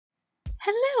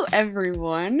Hello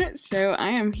everyone! So I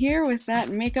am here with that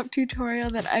makeup tutorial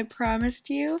that I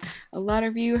promised you. A lot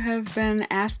of you have been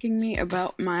asking me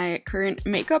about my current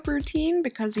makeup routine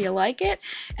because you like it,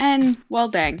 and well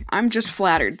dang, I'm just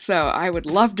flattered, so I would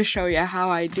love to show you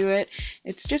how I do it.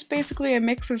 It's just basically a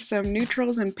mix of some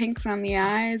neutrals and pinks on the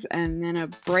eyes and then a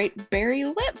bright berry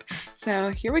lip. So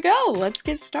here we go, let's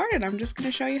get started. I'm just going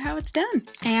to show you how it's done.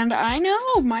 And I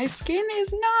know, my skin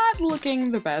is not looking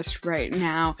the best right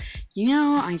now. You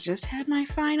know, I just had my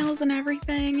finals and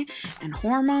everything, and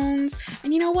hormones,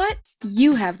 and you know what?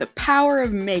 You have the power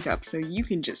of makeup, so you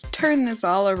can just turn this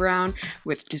all around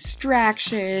with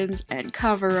distractions and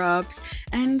cover-ups,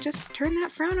 and just turn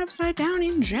that frown upside down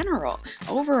in general,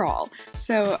 overall.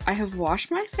 So I have washed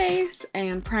my face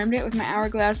and primed it with my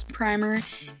Hourglass primer,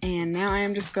 and now I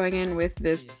am just going in with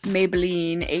this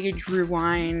Maybelline Age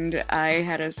Rewind. I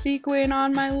had a sequin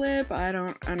on my lip, I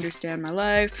don't understand my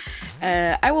life.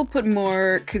 I will put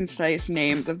more concise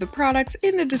names of the products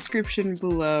in the description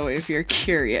below if you're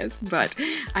curious, but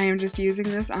I am just using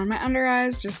this on my under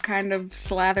eyes, just kind of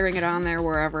slathering it on there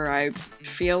wherever I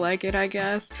feel like it, I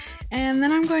guess. And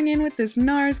then I'm going in with this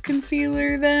NARS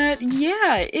concealer that,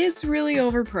 yeah, it's really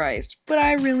overpriced, but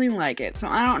I really like it, so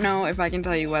I don't know if I can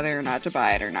tell you whether or not to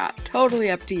buy it or not.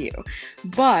 Totally up to you.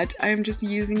 But I'm just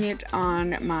using it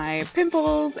on my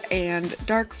pimples and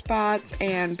dark spots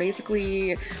and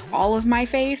basically all of my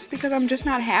face because I'm just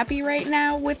not happy right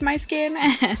now with my skin,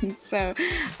 and so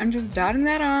I'm just dotting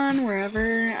that on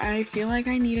wherever I feel like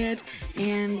I need it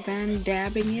and then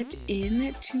dabbing it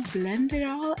in to blend it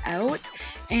all out.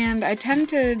 And I tend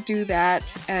to do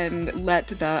that and let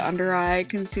the under eye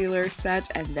concealer set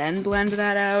and then blend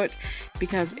that out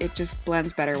because it just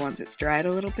blends better once it's dried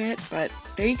a little bit, but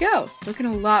there you go, looking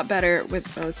a lot better with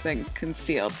those things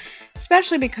concealed.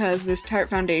 Especially because this Tarte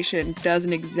foundation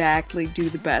doesn't exactly do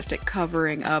the best at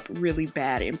covering up really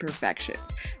bad imperfections.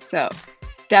 So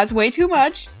that's way too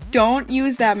much. Don't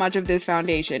use that much of this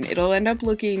foundation. It'll end up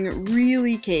looking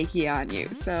really cakey on you.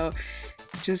 So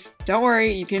just don't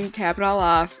worry, you can tap it all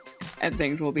off and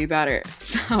things will be better.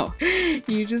 So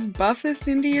you just buff this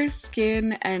into your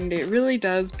skin and it really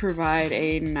does provide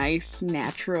a nice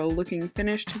natural looking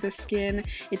finish to the skin.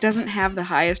 It doesn't have the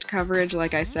highest coverage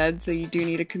like I said, so you do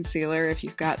need a concealer if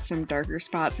you've got some darker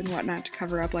spots and whatnot to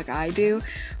cover up like I do.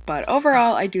 But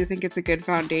overall I do think it's a good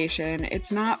foundation.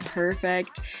 It's not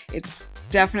perfect. It's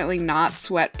definitely not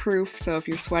sweat proof, so if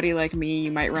you're sweaty like me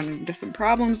you might run into some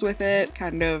problems with it,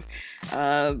 kind of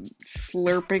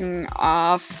slurping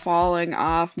off, falling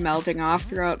off, melting off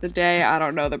throughout the day. I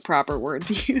don't know the proper word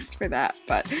to use for that,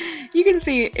 but you can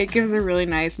see it gives a really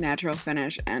nice natural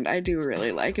finish and I do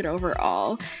really like it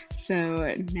overall.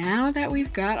 So now that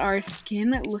we've got our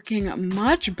skin looking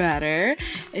much better,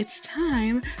 it's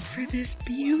time for this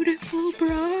beautiful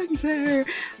bronzer.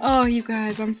 Oh, you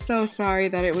guys, I'm so sorry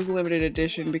that it was limited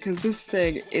edition because this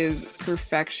thing is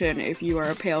perfection if you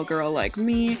are a pale girl like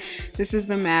me. This is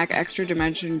the M.A.C Extra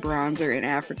Dimension Bronzer in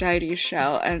Aphrodite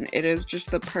shell, and it is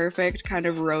just the perfect kind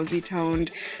of rosy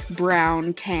toned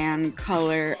brown tan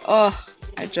color. Oh,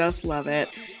 I just love it.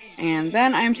 And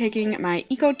then I'm taking my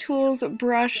EcoTools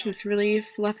brush, this really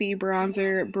fluffy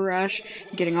bronzer brush,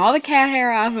 getting all the cat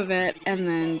hair off of it, and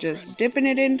then just dipping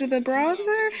it into the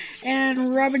bronzer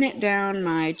and rubbing it down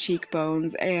my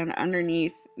cheekbones and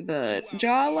underneath the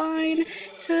jawline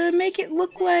to make it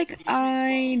look like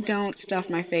I don't stuff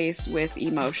my face with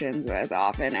emotions as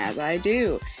often as I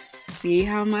do. See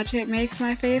how much it makes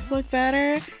my face look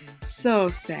better? So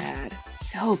sad.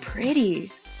 So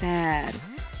pretty. Sad.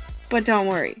 But don't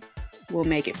worry, we'll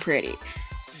make it pretty.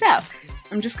 So,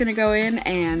 I'm just gonna go in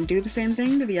and do the same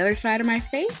thing to the other side of my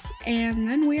face, and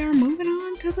then we are moving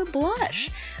on to the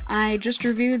blush. I just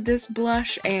reviewed this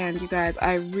blush, and you guys,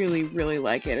 I really, really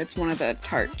like it. It's one of the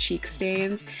Tarte cheek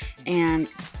stains, and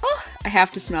oh, I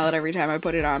have to smell it every time I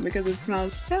put it on because it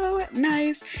smells so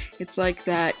nice. It's like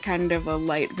that kind of a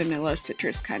light vanilla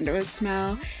citrus kind of a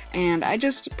smell, and I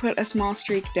just put a small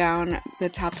streak down the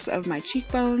tops of my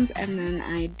cheekbones, and then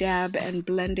I dab and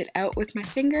blend it out with my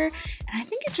finger, and I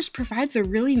think it just provides a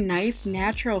really nice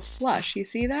natural flush. You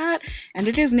see that? And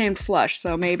it is named Flush,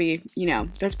 so maybe, you know,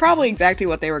 that's probably exactly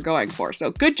what they were going for.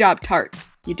 So good job, Tarte.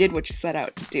 You did what you set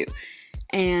out to do.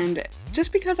 And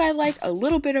just because I like a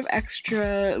little bit of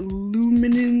extra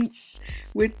luminance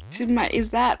with my, is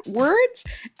that words?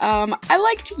 I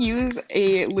like to use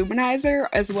a luminizer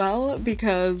as well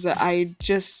because I've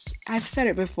said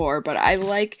it before, but I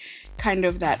like kind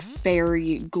of that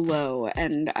fairy glow,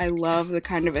 and I love the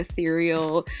kind of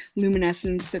ethereal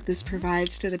luminescence that this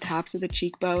provides to the tops of the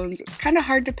cheekbones. It's kind of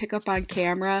hard to pick up on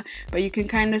camera, but you can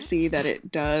kind of see that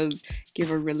it does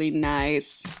give a really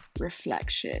nice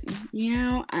reflection. You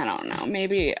know, I don't know.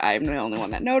 Maybe I'm the only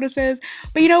one that notices.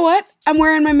 But you know what? I'm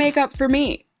wearing my makeup for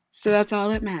me. So that's all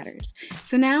that matters.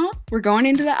 So now we're going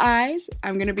into the eyes.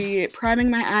 I'm going to be priming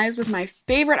my eyes with my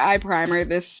favorite eye primer.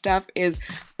 This stuff is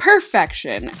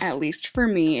perfection, at least for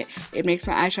me. It makes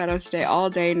my eyeshadow stay all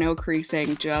day, no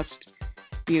creasing, just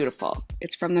beautiful.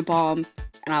 It's from the Balm,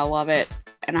 and I love it,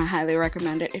 and I highly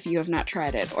recommend it if you have not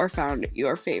tried it or found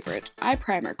your favorite eye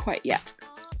primer quite yet.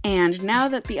 And now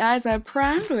that the eyes are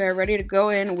primed, we are ready to go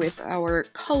in with our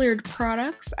colored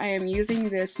products. I am using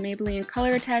this Maybelline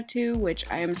Color Tattoo, which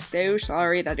I am so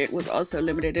sorry that it was also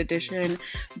limited edition,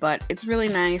 but it's really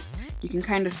nice. You can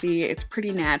kind of see it's pretty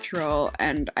natural,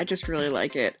 and I just really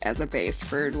like it as a base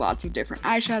for lots of different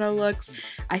eyeshadow looks.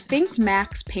 I think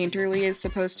MAC's Painterly is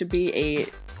supposed to be a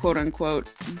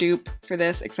quote-unquote dupe for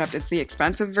this, except it's the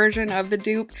expensive version of the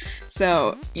dupe.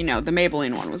 So, you know, the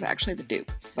Maybelline one was actually the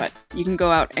dupe, but you can go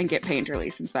out and get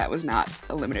Painterly since that was not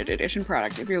a limited edition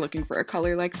product if you're looking for a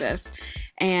color like this.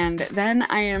 And then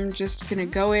I am just gonna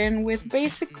go in with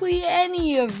basically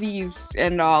any of these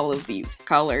and all of these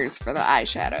colors for the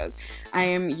eyeshadows. I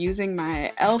am using my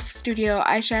e.l.f. Studio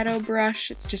eyeshadow brush.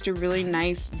 It's just a really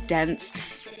nice, dense,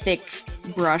 thick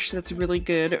brush that's really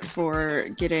good for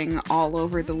getting all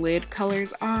over the lid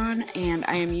colors on, and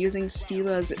I am using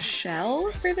Stila's Shell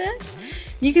for this.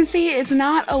 You can see it's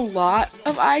not a lot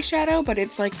of eyeshadow, but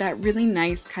it's like that really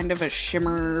nice kind of a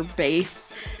shimmer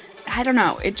base. I don't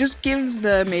know, it just gives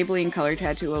the Maybelline Color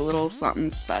Tattoo a little something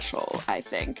special, I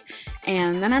think.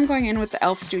 And then I'm going in with the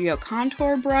e.l.f. Studio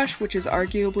Contour brush, which is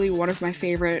arguably one of my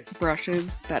favorite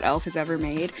brushes that e.l.f. has ever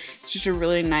made. It's just a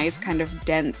really nice kind of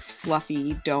dense,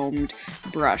 fluffy, domed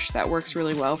brush that works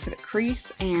really well for the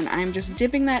crease. And I'm just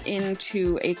dipping that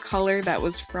into a color that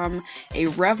was from a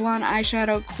Revlon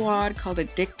eyeshadow quad called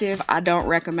Addictive. I don't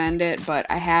recommend it, but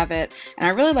I have it. And I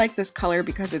really like this color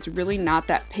because it's really not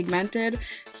that pigmented.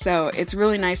 So it's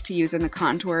really nice to use in the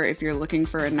contour if you're looking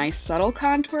for a nice subtle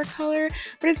contour color,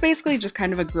 but it's basically just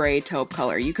kind of a gray taupe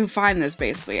color. You can find this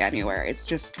basically anywhere. It's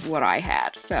just what I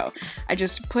had. So I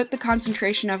just put the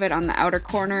concentration of it on the outer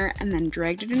corner and then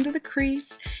dragged it into the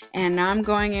crease. And now I'm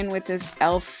going in with this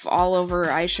e.l.f. all over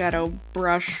eyeshadow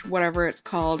brush, whatever it's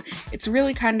called. It's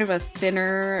really kind of a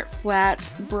thinner, flat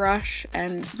brush.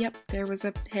 And yep, there was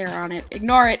a hair on it.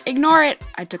 Ignore it, ignore it!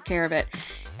 I took care of it.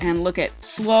 And look at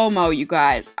slow-mo, you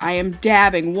guys. I am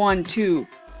dabbing 1, 2,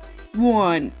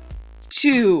 1,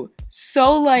 2,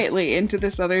 so lightly into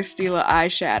this other Stila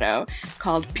eyeshadow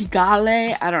called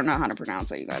Pigale. I don't know how to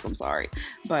pronounce it, you guys, I'm sorry.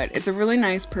 But it's a really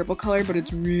nice purple color, but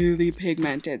it's really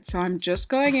pigmented. So I'm just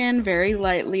going in very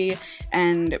lightly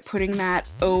and putting that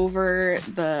over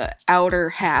the outer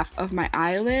half of my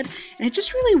eyelid. And it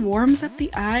just really warms up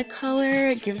the eye color.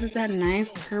 It gives it that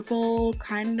nice purple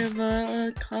kind of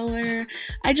a color.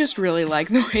 I just really like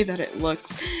the way that it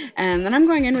looks. And then I'm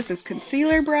going in with this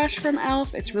concealer brush from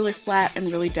e.l.f. It's really flat and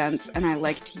really dense, and I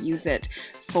like to use it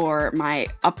for my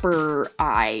upper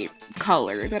eye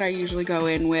color that I usually go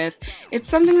in with. It's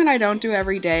something that I don't do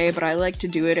every day, but I like to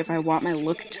do it if I want my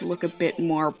look to look a bit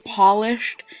more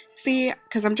polished. See,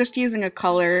 because I'm just using a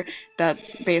color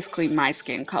that's basically my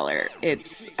skin color.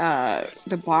 It's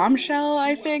the Bombshell,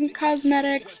 I think,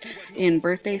 Cosmetics in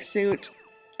Birthday Suit.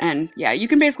 And yeah, you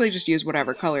can basically just use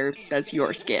whatever color that's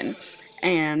your skin.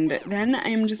 And then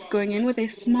I'm just going in with a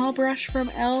small brush from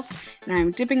e.l.f. and I'm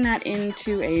dipping that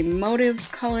into a Motives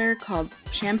color called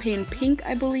Champagne Pink,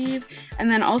 I believe,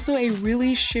 and then also a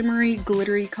really shimmery,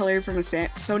 glittery color from a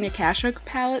Sonia Kashuk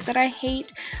palette that I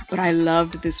hate, but I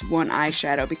loved this one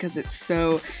eyeshadow because it's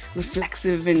so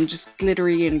reflexive and just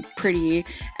glittery and pretty,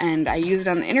 and I use it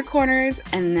on the inner corners,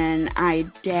 and then I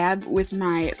dab with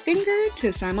my finger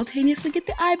to simultaneously get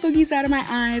the eye boogies out of my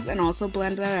eyes and also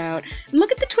blend that out. And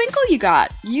look at the twinkle you got!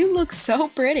 You look so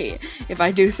pretty, if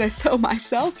I do say so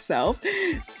myself.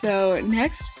 So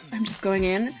next, I'm just going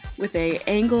in with a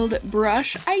angled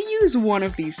brush. I use one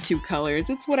of these two colors.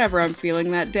 It's whatever I'm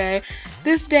feeling that day.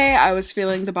 This day, I was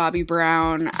feeling the Bobbi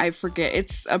Brown. I forget,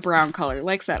 it's a brown color.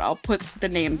 Like I said, I'll put the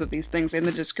names of these things in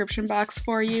the description box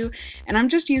for you. And I'm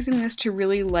just using this to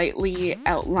really lightly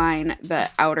outline the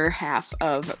outer half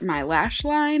of my lash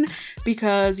line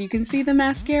because you can see the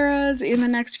mascaras in the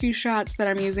next few shots that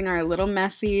I'm using are a little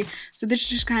messy. So this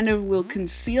just kind of will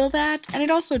conceal that, and it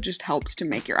also just helps to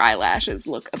make your eyelashes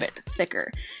look a bit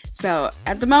thicker. So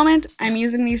at the moment, I'm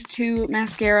using these two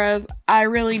mascaras. I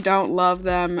really don't love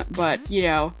them, but you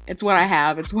know, it's what I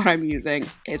have, it's what I'm using,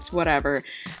 it's whatever.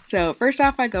 So first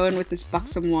off, I go in with this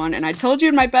Buxom one, and I told you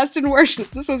in my best and worst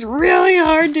that this was really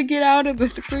hard to get out of the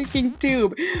freaking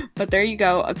tube. But there you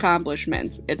go,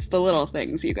 accomplishments. It's the little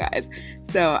things, you guys.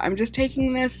 So I'm just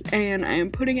taking this and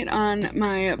I'm putting it on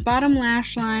my bottom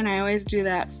lash line. I always do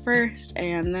that first,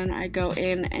 and then I go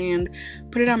in and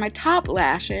put it on my top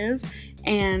lashes.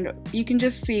 And you can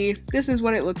just see, this is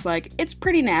what it looks like. It's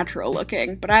pretty natural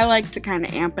looking, but I like to kind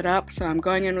of amp it up, so I'm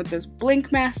going in with this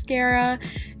Blink mascara,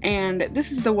 and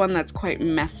this is the one that's quite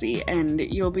messy, and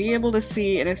you'll be able to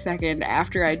see in a second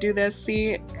after I do this,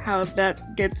 see how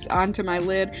that gets onto my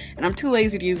lid. And I'm too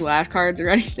lazy to use lash cards or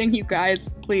anything, you guys,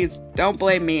 please don't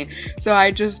blame me. So I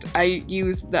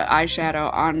use the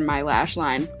eyeshadow on my lash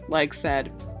line, like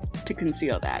said, to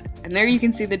conceal that. And there you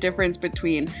can see the difference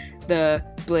between the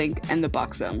Blink and the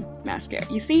Buxom mascara.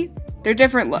 You see? They're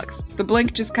different looks. The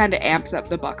Blink just kind of amps up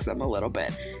the Buxom a little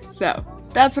bit. So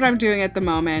that's what I'm doing at the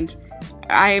moment.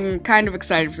 I'm kind of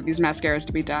excited for these mascaras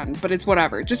to be done, but it's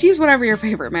whatever. Just use whatever your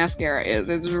favorite mascara is.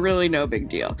 It's really no big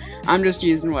deal. I'm just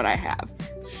using what I have.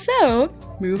 So,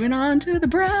 moving on to the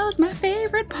brows, my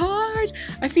favorite part.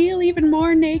 I feel even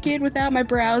more naked without my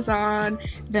brows on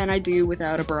than I do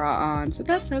without a bra on, so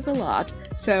that says a lot.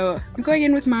 So, I'm going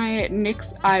in with my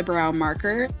NYX eyebrow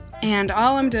marker. And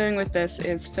all I'm doing with this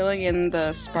is filling in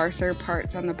the sparser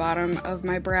parts on the bottom of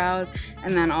my brows,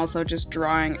 and then also just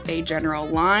drawing a general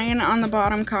line on the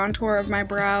bottom contour of my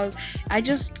brows. I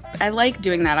like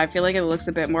doing that. I feel like it looks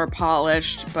a bit more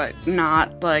polished, but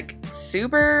not like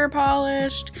super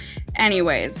polished.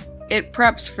 Anyways, it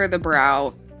preps for the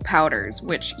brow powders,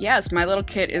 which, yes, my little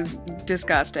kit is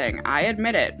disgusting. I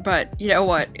admit it, but you know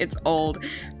what? It's old,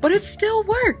 but it still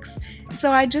works.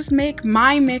 So I just make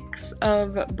my mix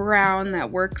of brown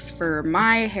that works for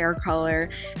my hair color,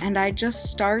 and I just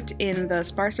start in the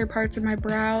sparser parts of my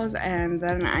brows, and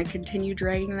then I continue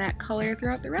dragging that color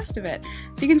throughout the rest of it.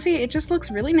 So you can see it just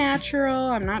looks really natural.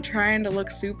 I'm not trying to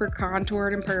look super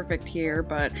contoured and perfect here,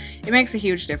 but it makes a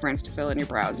huge difference to fill in your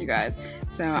brows, you guys.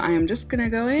 So I am just gonna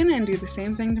go in and do the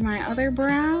same thing to my other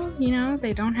brow. You know,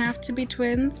 they don't have to be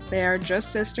twins. They are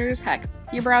just sisters. Heck,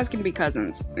 your brows can be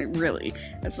cousins, really,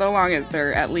 so long as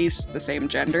they're at least the same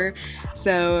gender.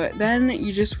 So then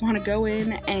you just want to go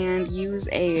in and use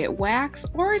a wax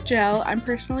or a gel. I'm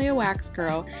personally a wax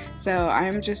girl, so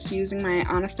I'm just using my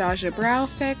Anastasia Brow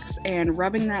Fix and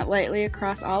rubbing that lightly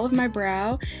across all of my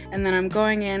brow. And then I'm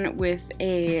going in with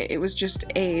it was just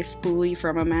a spoolie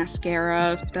from a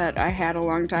mascara that I had a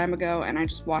long time ago, and I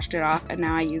just washed it off, and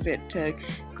now I use it to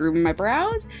groom my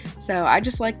brows. So I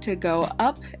just like to go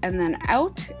up and then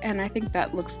out, and I think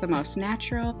that looks the most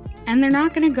natural. And they're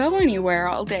not gonna go anywhere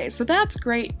all day, so that's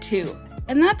great too.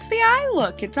 And that's the eye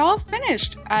look. It's all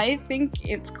finished. I think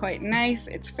it's quite nice.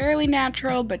 It's fairly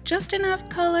natural, but just enough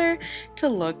color to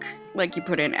look like you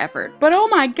put in effort. But oh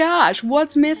my gosh,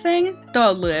 what's missing?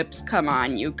 The lips. Come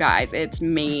on, you guys, it's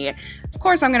me. Of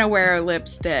course I'm gonna wear a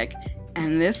lipstick.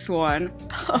 And this one,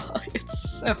 oh,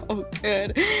 it's so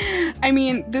good. I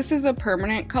mean, this is a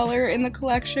permanent color in the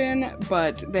collection,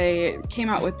 but they came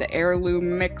out with the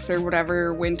heirloom mix or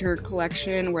whatever winter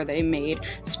collection where they made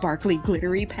sparkly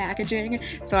glittery packaging.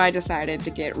 So I decided to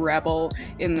get Rebel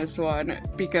in this one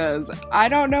because I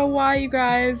don't know why, you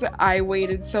guys. I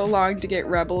waited so long to get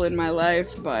Rebel in my life,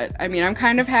 but I mean, I'm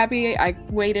kind of happy I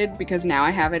waited because now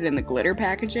I have it in the glitter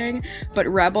packaging. But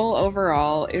Rebel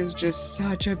overall is just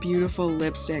such a beautiful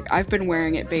lipstick. I've been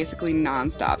wearing it basically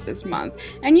non-stop this month.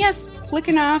 And yes,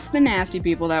 flicking off the nasty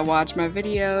people that watch my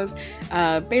videos.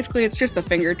 Basically, it's just the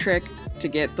finger trick to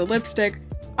get the lipstick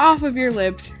off of your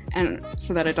lips and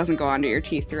so that it doesn't go onto your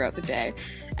teeth throughout the day.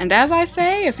 And as I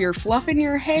say, if you're fluffing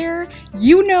your hair,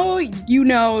 you know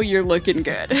you're looking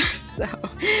good. So,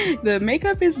 the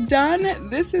makeup is done.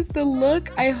 This is the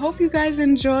look. I hope you guys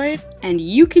enjoyed, and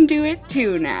you can do it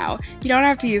too now. You don't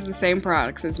have to use the same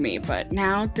products as me, but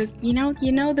now this, you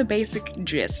know the basic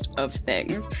gist of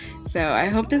things. So I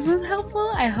hope this was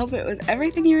helpful. I hope it was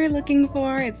everything you were looking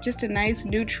for. It's just a nice,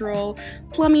 neutral,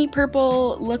 plummy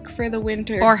purple look for the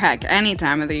winter. Or heck, any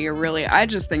time of the year, really. I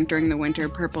just think during the winter,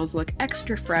 purples look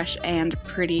extra fresh and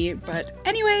pretty. But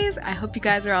anyways, I hope you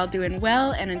guys are all doing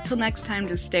well, and until next time,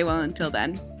 just stay well until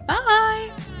then.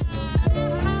 Bye!